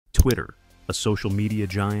Twitter, a social media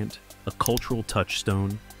giant, a cultural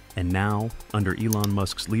touchstone, and now, under Elon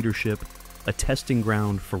Musk's leadership, a testing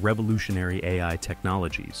ground for revolutionary AI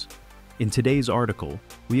technologies. In today's article,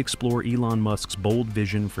 we explore Elon Musk's bold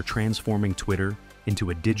vision for transforming Twitter into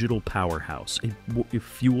a digital powerhouse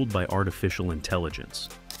fueled by artificial intelligence.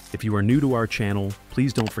 If you are new to our channel,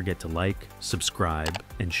 please don't forget to like, subscribe,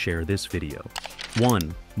 and share this video.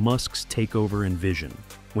 1. Musk's takeover and vision.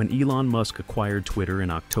 When Elon Musk acquired Twitter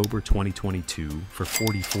in October 2022 for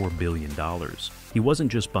 $44 billion, he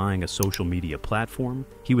wasn't just buying a social media platform,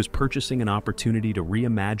 he was purchasing an opportunity to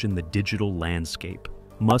reimagine the digital landscape.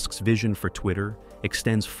 Musk's vision for Twitter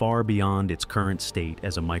extends far beyond its current state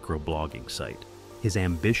as a microblogging site. His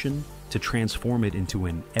ambition to transform it into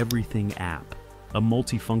an everything app, a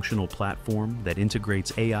multifunctional platform that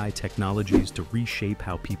integrates AI technologies to reshape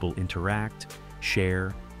how people interact,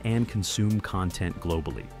 share, and consume content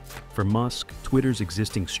globally. For Musk, Twitter's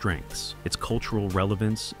existing strengths, its cultural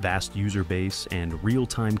relevance, vast user base, and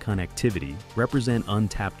real-time connectivity represent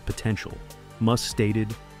untapped potential. Musk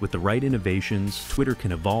stated, with the right innovations, Twitter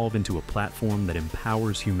can evolve into a platform that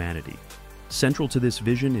empowers humanity. Central to this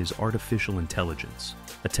vision is artificial intelligence,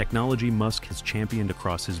 a technology Musk has championed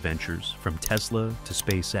across his ventures, from Tesla to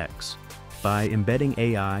SpaceX. By embedding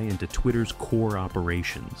AI into Twitter's core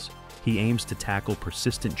operations, he aims to tackle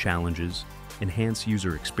persistent challenges, enhance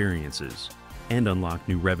user experiences, and unlock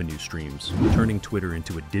new revenue streams, turning Twitter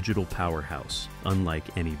into a digital powerhouse unlike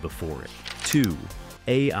any before it. 2.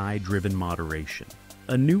 AI-driven moderation.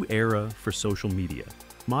 A new era for social media.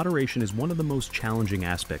 Moderation is one of the most challenging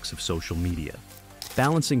aspects of social media.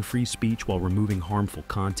 Balancing free speech while removing harmful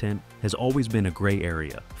content has always been a gray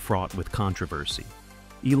area, fraught with controversy.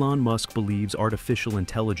 Elon Musk believes artificial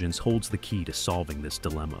intelligence holds the key to solving this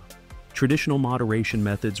dilemma. Traditional moderation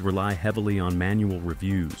methods rely heavily on manual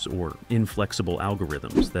reviews or inflexible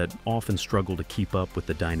algorithms that often struggle to keep up with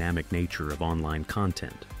the dynamic nature of online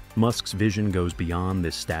content. Musk's vision goes beyond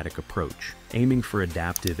this static approach, aiming for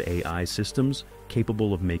adaptive AI systems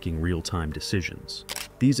capable of making real-time decisions.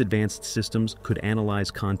 These advanced systems could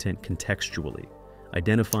analyze content contextually,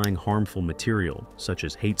 identifying harmful material such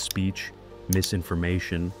as hate speech,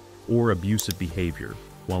 misinformation, or abusive behavior,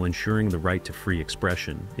 while ensuring the right to free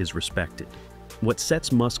expression is respected. What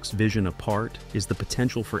sets Musk's vision apart is the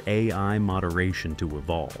potential for AI moderation to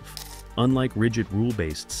evolve. Unlike rigid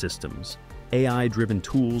rule-based systems, AI-driven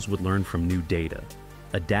tools would learn from new data,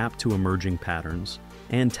 adapt to emerging patterns,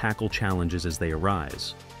 and tackle challenges as they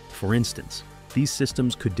arise. For instance, these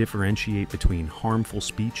systems could differentiate between harmful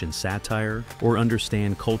speech and satire, or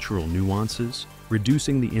understand cultural nuances,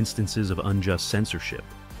 reducing the instances of unjust censorship.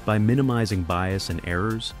 By minimizing bias and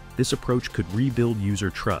errors, this approach could rebuild user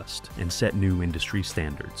trust and set new industry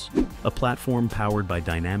standards. A platform powered by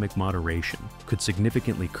dynamic moderation could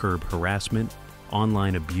significantly curb harassment,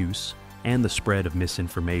 online abuse, and the spread of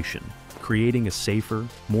misinformation, creating a safer,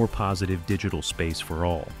 more positive digital space for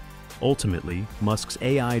all. Ultimately, Musk's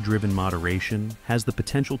AI-driven moderation has the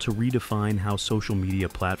potential to redefine how social media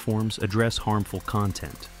platforms address harmful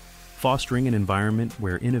content, fostering an environment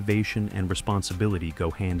where innovation and responsibility go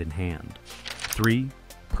hand in hand. 3.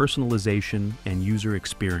 Personalization and user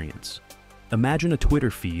experience. Imagine a Twitter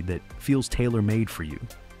feed that feels tailor-made for you,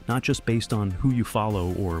 not just based on who you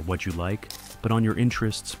follow or what you like, but on your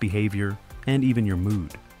interests, behavior, and even your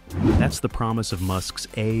mood. That's the promise of Musk's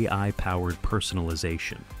AI-powered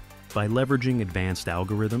personalization. By leveraging advanced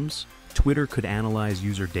algorithms, Twitter could analyze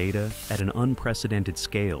user data at an unprecedented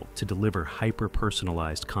scale to deliver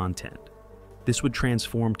hyper-personalized content. This would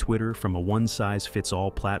transform Twitter from a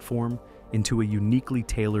one-size-fits-all platform into a uniquely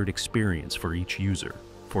tailored experience for each user.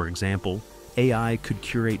 For example, AI could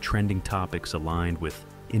curate trending topics aligned with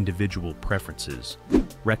individual preferences,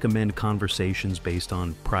 recommend conversations based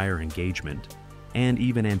on prior engagement, and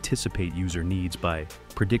even anticipate user needs by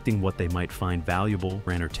predicting what they might find valuable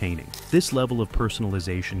or entertaining. This level of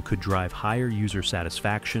personalization could drive higher user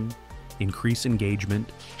satisfaction, increase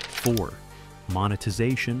engagement. 4.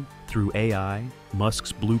 Monetization through AI,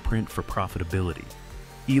 Musk's blueprint for profitability.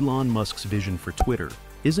 Elon Musk's vision for Twitter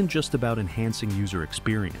isn't just about enhancing user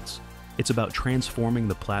experience. It's about transforming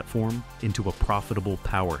the platform into a profitable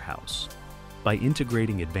powerhouse. By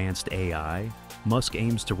integrating advanced AI, Musk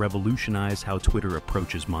aims to revolutionize how Twitter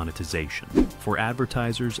approaches monetization. For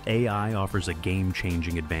advertisers, AI offers a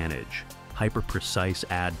game-changing advantage: hyper-precise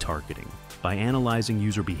ad targeting. By analyzing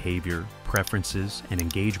user behavior, preferences, and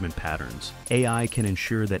engagement patterns, AI can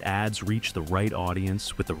ensure that ads reach the right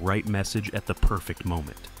audience with the right message at the perfect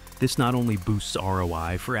moment. This not only boosts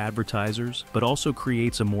ROI for advertisers, but also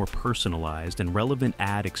creates a more personalized and relevant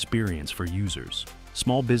ad experience for users.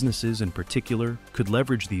 Small businesses in particular could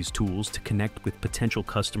leverage these tools to connect with potential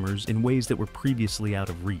customers in ways that were previously out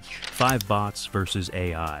of reach. 5 bots versus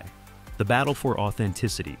AI. The battle for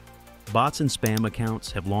authenticity. Bots and spam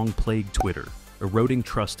accounts have long plagued Twitter, eroding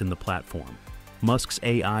trust in the platform. Musk's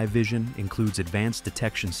AI vision includes advanced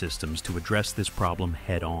detection systems to address this problem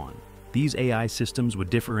head-on. These AI systems would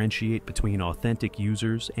differentiate between authentic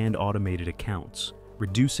users and automated accounts,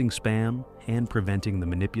 reducing spam and preventing the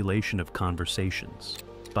manipulation of conversations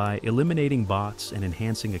by eliminating bots and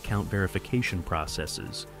enhancing account verification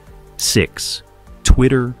processes. 6.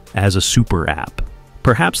 Twitter as a super app.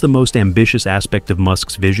 Perhaps the most ambitious aspect of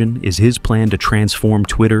Musk's vision is his plan to transform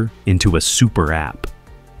Twitter into a super app.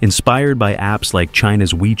 Inspired by apps like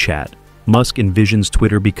China's WeChat, Musk envisions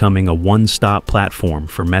Twitter becoming a one-stop platform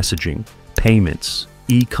for messaging, payments,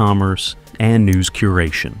 e-commerce, and news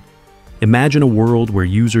curation. Imagine a world where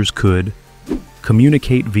users could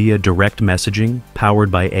communicate via direct messaging powered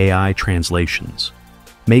by AI translations,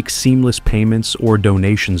 make seamless payments or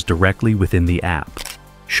donations directly within the app,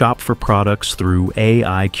 shop for products through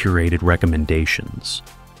AI-curated recommendations,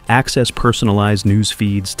 access personalized news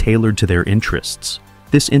feeds tailored to their interests.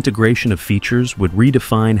 This integration of features would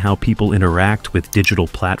redefine how people interact with digital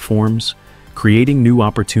platforms, creating new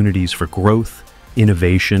opportunities for growth,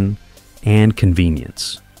 innovation, and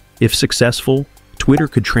convenience. If successful, Twitter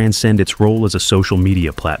could transcend its role as a social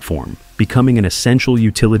media platform, becoming an essential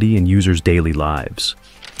utility in users' daily lives.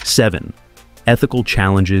 7. Ethical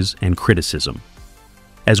challenges and criticism.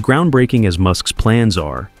 As groundbreaking as Musk's plans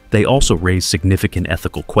are, they also raise significant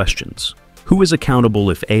ethical questions. Who is accountable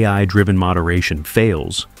if AI-driven moderation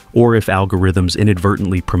fails, or if algorithms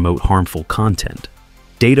inadvertently promote harmful content?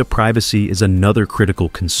 Data privacy is another critical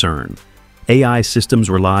concern. AI systems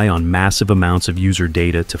rely on massive amounts of user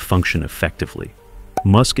data to function effectively.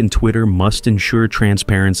 Musk and Twitter must ensure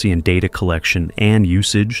transparency in data collection and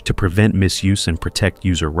usage to prevent misuse and protect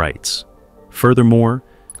user rights. Furthermore,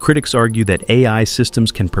 critics argue that AI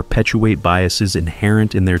systems can perpetuate biases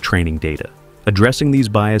inherent in their training data. Addressing these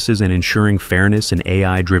biases and ensuring fairness in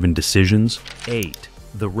AI-driven decisions. 8.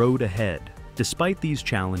 The road ahead. Despite these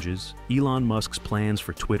challenges, Elon Musk's plans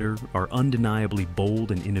for Twitter are undeniably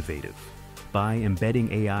bold and innovative. By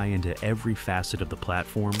embedding AI into every facet of the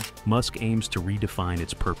platform, Musk aims to redefine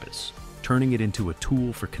its purpose, turning it into a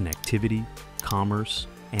tool for connectivity, commerce,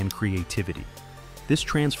 and creativity. This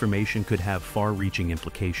transformation could have far-reaching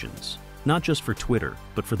implications, not just for Twitter,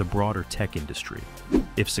 but for the broader tech industry.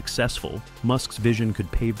 If successful, Musk's vision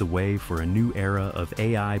could pave the way for a new era of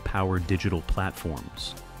AI-powered digital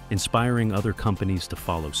platforms, inspiring other companies to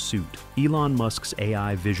follow suit. Elon Musk's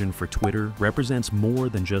AI vision for Twitter represents more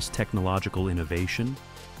than just technological innovation.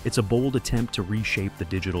 It's a bold attempt to reshape the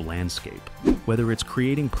digital landscape. Whether it's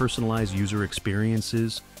creating personalized user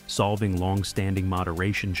experiences, solving long-standing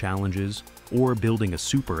moderation challenges, or building a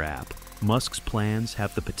super app, Musk's plans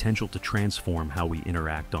have the potential to transform how we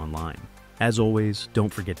interact online. As always,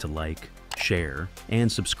 don't forget to like, share,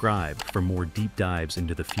 and subscribe for more deep dives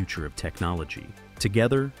into the future of technology.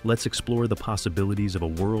 Together, let's explore the possibilities of a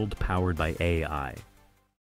world powered by AI.